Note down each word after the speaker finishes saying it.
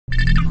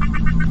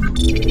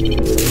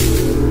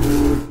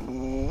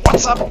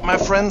What's up, my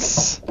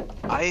friends?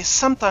 I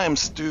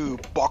sometimes do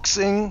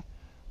boxing,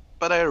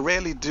 but I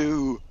rarely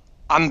do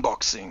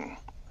unboxing.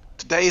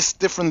 Today is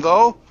different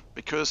though,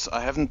 because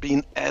I haven't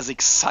been as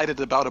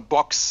excited about a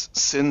box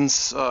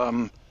since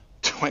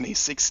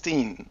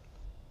 2016.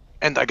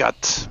 And I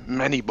got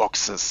many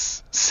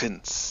boxes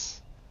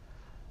since.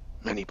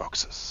 Many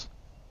boxes.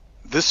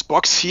 This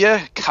box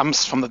here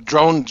comes from the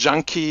Drone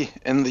Junkie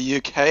in the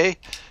UK,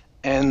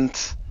 and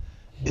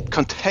it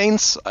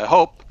contains, I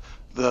hope,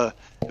 the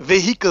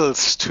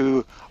vehicles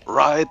to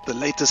ride the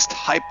latest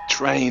hype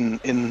train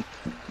in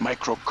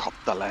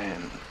microcopter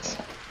land.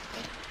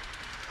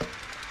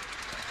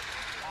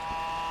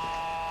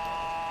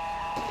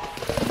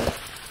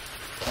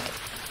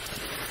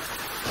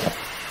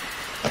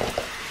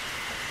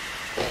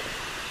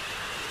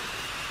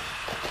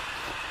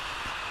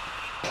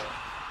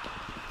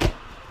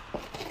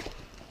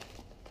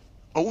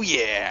 Oh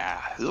yeah,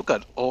 look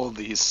at all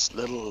these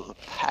little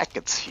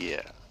packets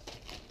here.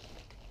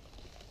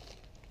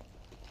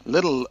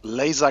 Little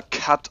laser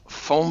cut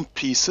foam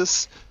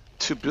pieces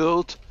to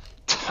build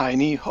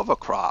tiny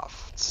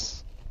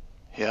hovercrafts.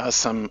 Here are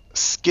some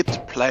skid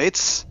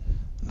plates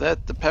that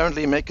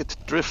apparently make it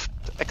drift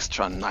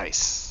extra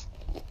nice.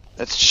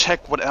 Let's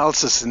check what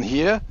else is in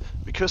here,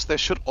 because there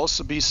should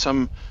also be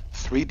some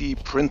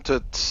 3D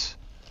printed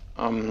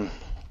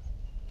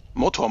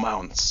motor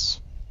mounts.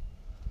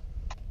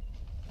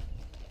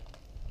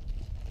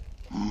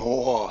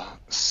 More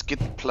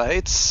skid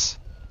plates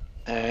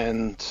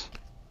and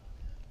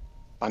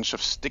bunch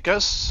of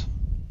stickers.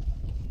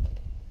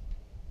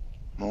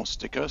 More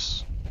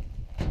stickers.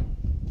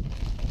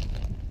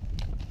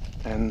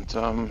 And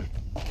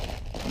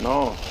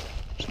no,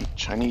 some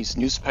Chinese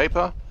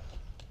newspaper.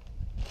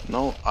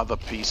 No other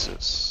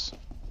pieces.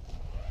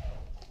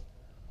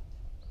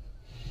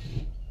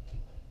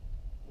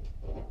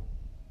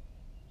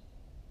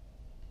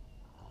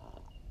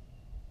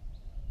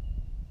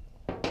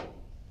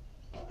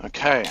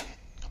 Okay,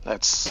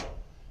 let's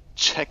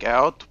check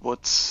out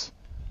what's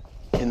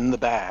in the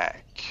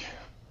bag.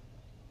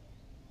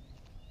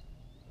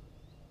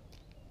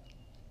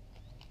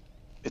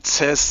 It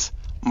says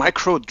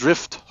micro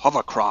drift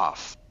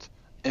hovercraft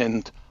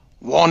and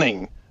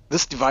warning,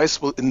 this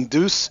device will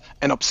induce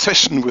an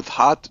obsession with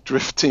hard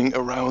drifting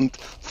around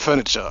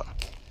furniture.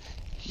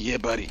 Yeah,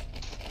 buddy.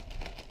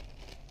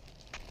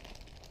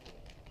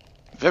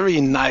 Very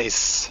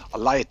nice,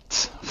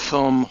 light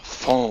film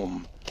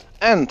foam.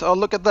 And oh,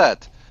 look at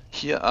that.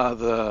 Here are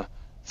the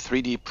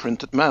 3D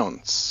printed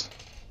mounts.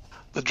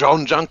 The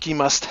Drone Junkie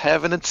must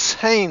have an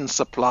insane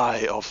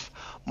supply of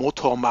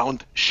motor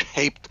mount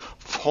shaped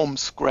foam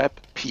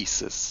scrap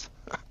pieces.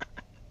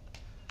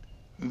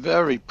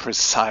 Very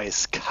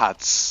precise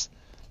cuts.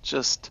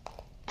 Just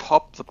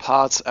pop the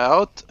parts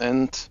out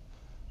and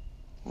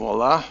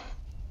voila.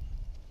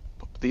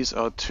 Pop these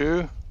out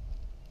too.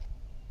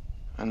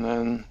 And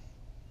then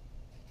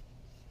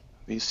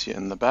these here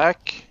in the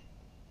back.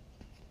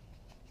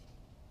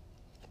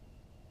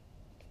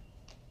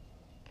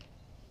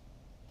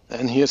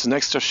 And here's an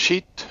extra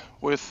sheet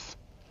with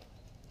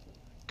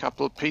a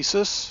couple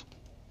pieces.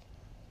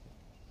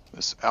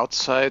 This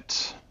outside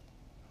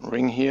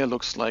ring here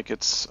looks like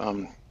it's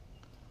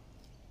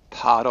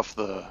part of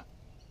the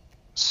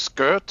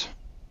skirt.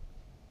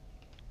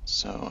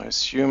 So I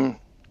assume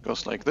it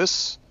goes like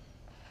this,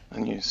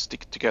 and you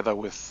stick it together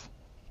with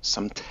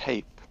some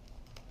tape.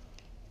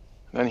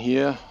 Then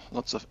here,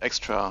 lots of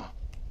extra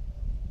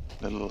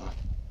little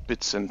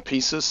bits and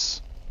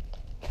pieces.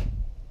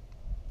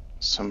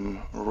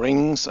 Some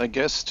rings, I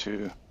guess,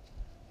 to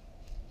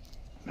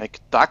make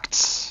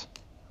ducts,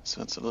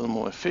 so it's a little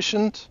more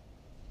efficient.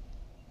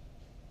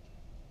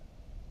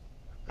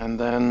 And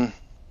then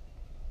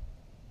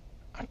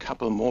a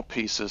couple more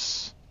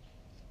pieces.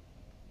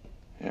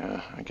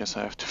 Yeah, I guess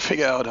I have to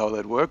figure out how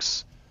that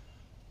works.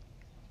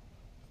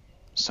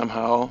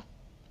 Somehow,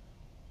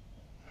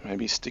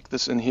 maybe stick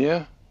this in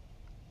here,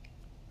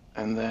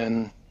 and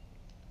then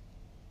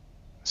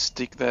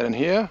stick that in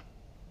here.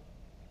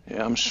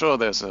 Yeah, I'm sure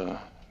there's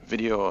a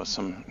video or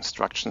some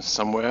instructions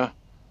somewhere.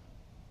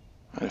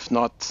 And if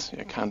not,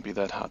 it can't be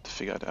that hard to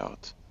figure it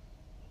out.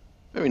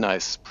 Very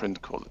nice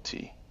print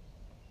quality.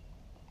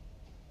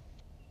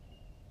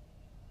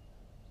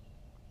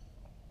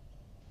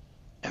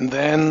 And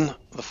then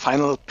the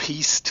final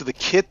piece to the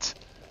kit,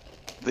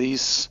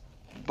 these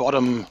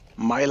bottom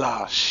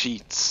mylar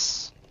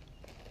sheets.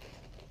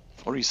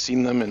 I've already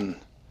seen them in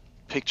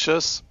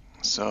pictures,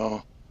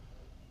 so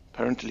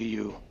apparently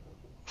you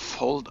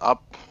fold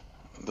up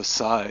the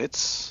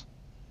sides.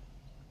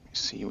 You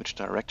see which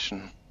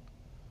direction.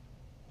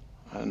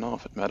 I don't know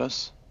if it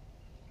matters.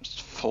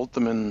 Just fold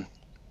them in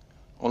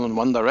all in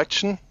one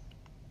direction,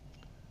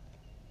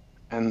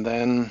 and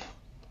then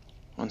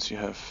once you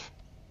have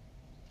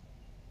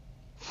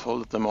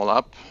folded them all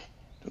up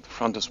to the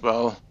front as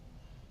well,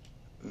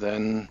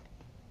 then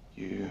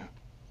you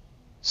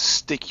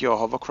stick your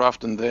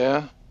hovercraft in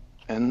there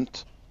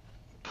and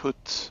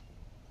put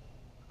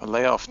a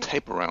layer of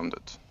tape around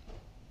it.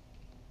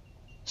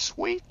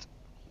 Sweet.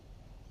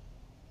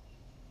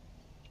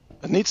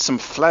 It needs some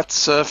flat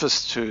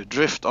surface to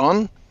drift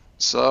on,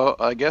 so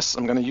I guess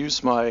I'm gonna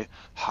use my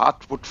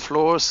hardwood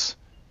floors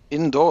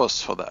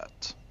indoors for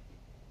that.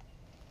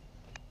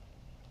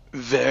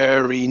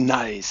 Very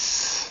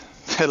nice.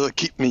 That'll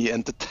keep me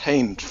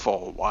entertained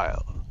for a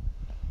while.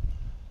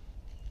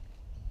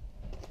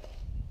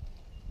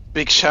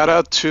 Big shout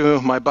out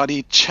to my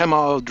buddy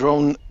Chemal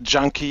Drone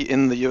Junkie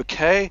in the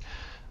UK.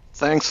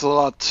 Thanks a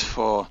lot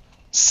for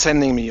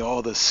sending me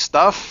all this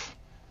stuff.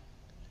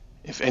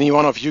 If any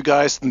one of you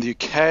guys in the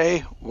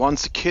UK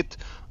wants a kit,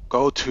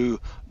 go to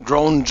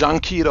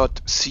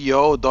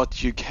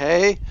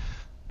dronejunkie.co.uk,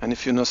 and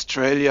if you're in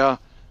Australia,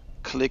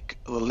 click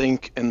the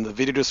link in the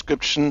video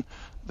description.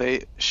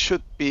 They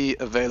should be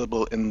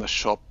available in the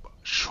shop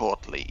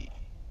shortly.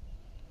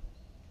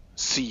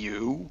 See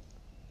you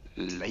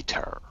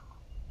later.